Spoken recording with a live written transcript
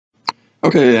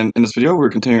Okay, and in this video,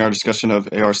 we're continuing our discussion of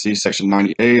ARC Section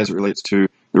 90A as it relates to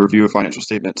the review of financial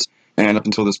statements. And up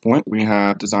until this point, we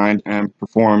have designed and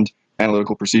performed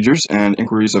analytical procedures and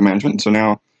inquiries of management. So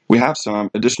now we have some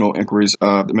additional inquiries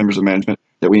of the members of management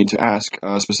that we need to ask,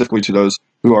 specifically to those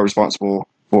who are responsible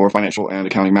for financial and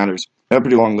accounting matters. I have a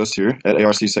pretty long list here at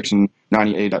ARC Section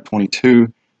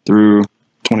 90A.22 through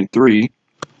 23.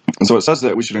 And so it says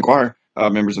that we should inquire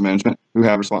members of management who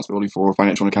have responsibility for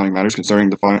financial and accounting matters concerning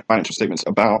the financial statements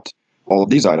about all of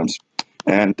these items.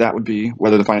 And that would be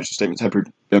whether the financial statements have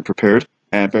been prepared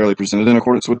and fairly presented in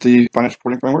accordance with the financial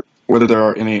reporting framework, whether there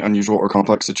are any unusual or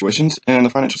complex situations in the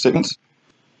financial statements,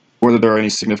 whether there are any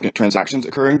significant transactions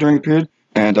occurring during the period,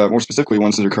 and more specifically,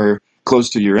 ones that occur close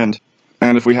to year end.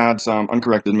 And if we had some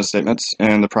uncorrected misstatements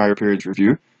in the prior period's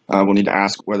review, we'll need to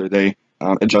ask whether they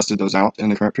adjusted those out in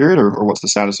the current period, or what's the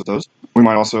status of those. We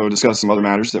might also discuss some other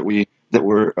matters that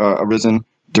were arisen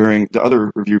during the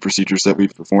other review procedures that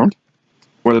we've performed,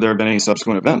 whether there have been any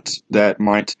subsequent events that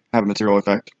might have a material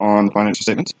effect on the financial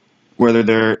statements, whether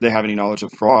they have any knowledge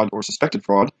of fraud or suspected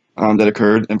fraud that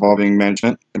occurred involving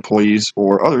management, employees,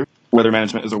 or others, whether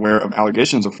management is aware of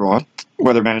allegations of fraud,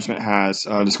 whether management has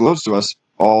disclosed to us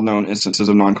all known instances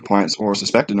of noncompliance or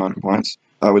suspected noncompliance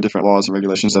with different laws and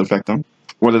regulations that affect them,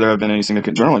 whether there have been any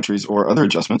significant journal entries or other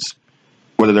adjustments,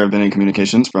 whether there have been any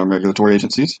communications from regulatory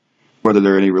agencies, whether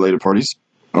there are any related parties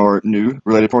or new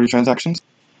related party transactions,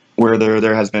 whether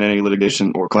there has been any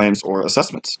litigation or claims or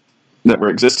assessments that were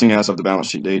existing as of the balance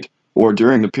sheet date or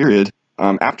during the period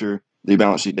after the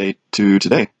balance sheet date to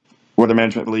today, whether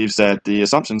management believes that the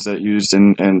assumptions that it used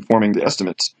in forming the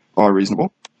estimates are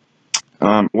reasonable,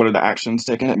 what are the actions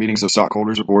taken at meetings of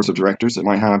stockholders or boards of directors that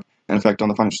might have an effect on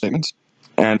the financial statements,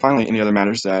 and finally, any other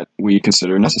matters that we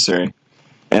consider necessary.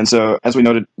 And so, as we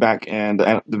noted back in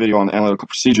the video on the analytical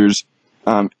procedures,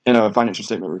 in a financial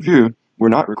statement review, we're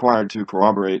not required to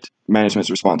corroborate management's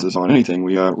responses on anything.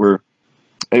 We're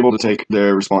able to take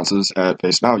their responses at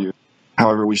face value.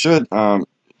 However, we should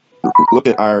look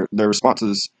at their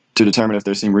responses to determine if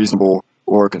they seem reasonable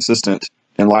or consistent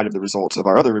in light of the results of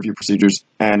our other review procedures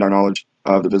and our knowledge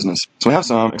of the business. So we have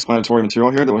some explanatory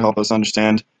material here that will help us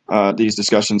understand these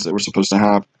discussions that we're supposed to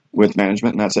have with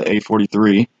management, and that's at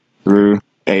A43 through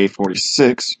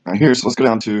A46 right here. So let's go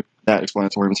down to that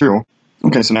explanatory material.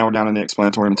 Okay, so now we're down in the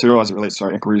explanatory material as it relates to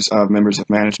our inquiries of members of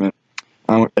management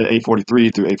at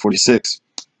A43 through A46.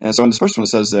 And so in this first one, it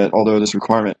says that although this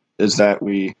requirement is that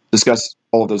we discuss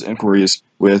all of those inquiries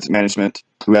with management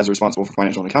who is responsible for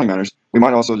financial and accounting matters, we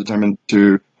might also determine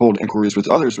to hold inquiries with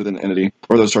others within the entity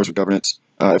or those charged with governance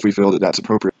if we feel that that's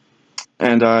appropriate.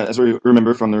 And as we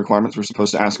remember from the requirements, we're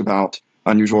supposed to ask about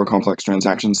unusual or complex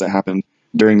transactions that happened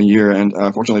during the year. And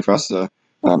fortunately for us,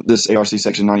 this ARC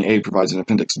Section 90A provides an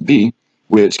Appendix B,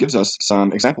 which gives us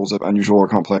some examples of unusual or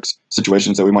complex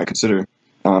situations that we might consider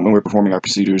when we're performing our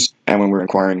procedures and when we're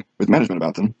inquiring with management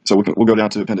about them. So we'll go down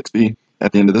to Appendix B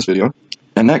at the end of this video.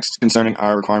 And next, concerning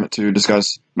our requirement to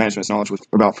discuss management's knowledge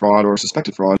about fraud or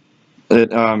suspected fraud,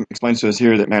 it explains to us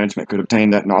here that management could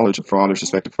obtain that knowledge of fraud or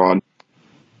suspected fraud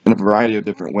in a variety of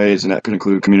different ways, and that could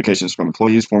include communications from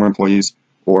employees, former employees,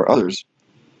 or others.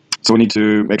 So we need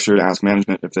to make sure to ask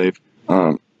management if they've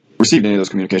received any of those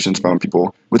communications from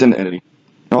people within the entity.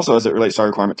 And also, as it relates to our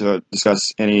requirement to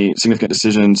discuss any significant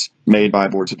decisions made by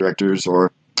boards of directors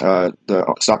or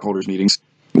the stockholders' meetings,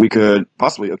 we could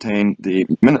possibly obtain the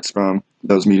minutes from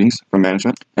those meetings from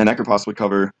management, and that could possibly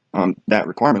cover that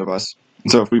requirement of us.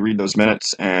 And so if we read those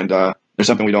minutes and there's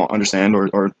something we don't understand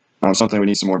or something we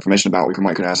need some more information about, we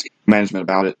could ask management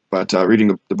about it. But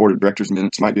reading the board of directors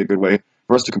minutes might be a good way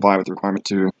for us to comply with the requirement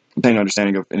to obtain an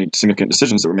understanding of any significant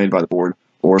decisions that were made by the board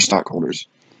or stockholders.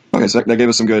 Okay, so that gave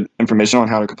us some good information on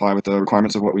how to comply with the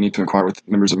requirements of what we need to inquire with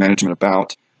members of management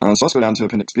about. So let's go down to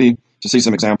Appendix B to see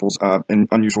some examples of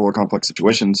unusual or complex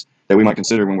situations that we might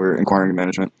consider when we're inquiring with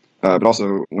management, but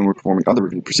also when we're performing other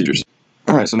review procedures.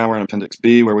 All right, so now we're in Appendix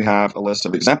B, where we have a list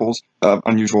of examples of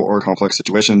unusual or complex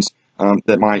situations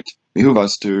that might behoove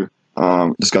us to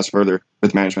discuss further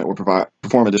with management or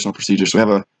perform additional procedures. So we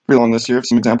have a pretty long list here of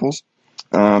some examples.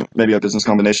 Maybe a business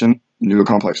combination, new or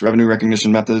complex revenue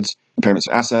recognition methods, impairments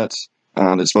of assets,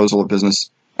 the disposal of business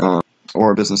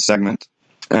or a business segment,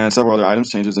 and several other items,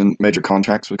 changes in major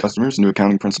contracts with customers, new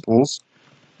accounting principles,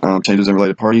 changes in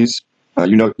related parties,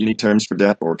 unique terms for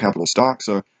debt or capital stock.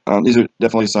 So these are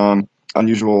definitely some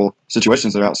unusual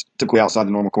situations that are typically outside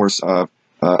the normal course of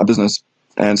a business.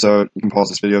 And so you can pause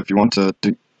this video if you want to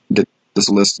get this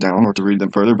list down or to read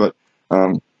them further. But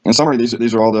in summary,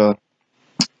 these are all the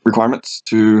requirements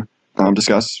to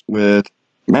discuss with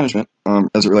management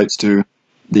as it relates to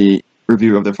the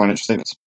review of their financial statements.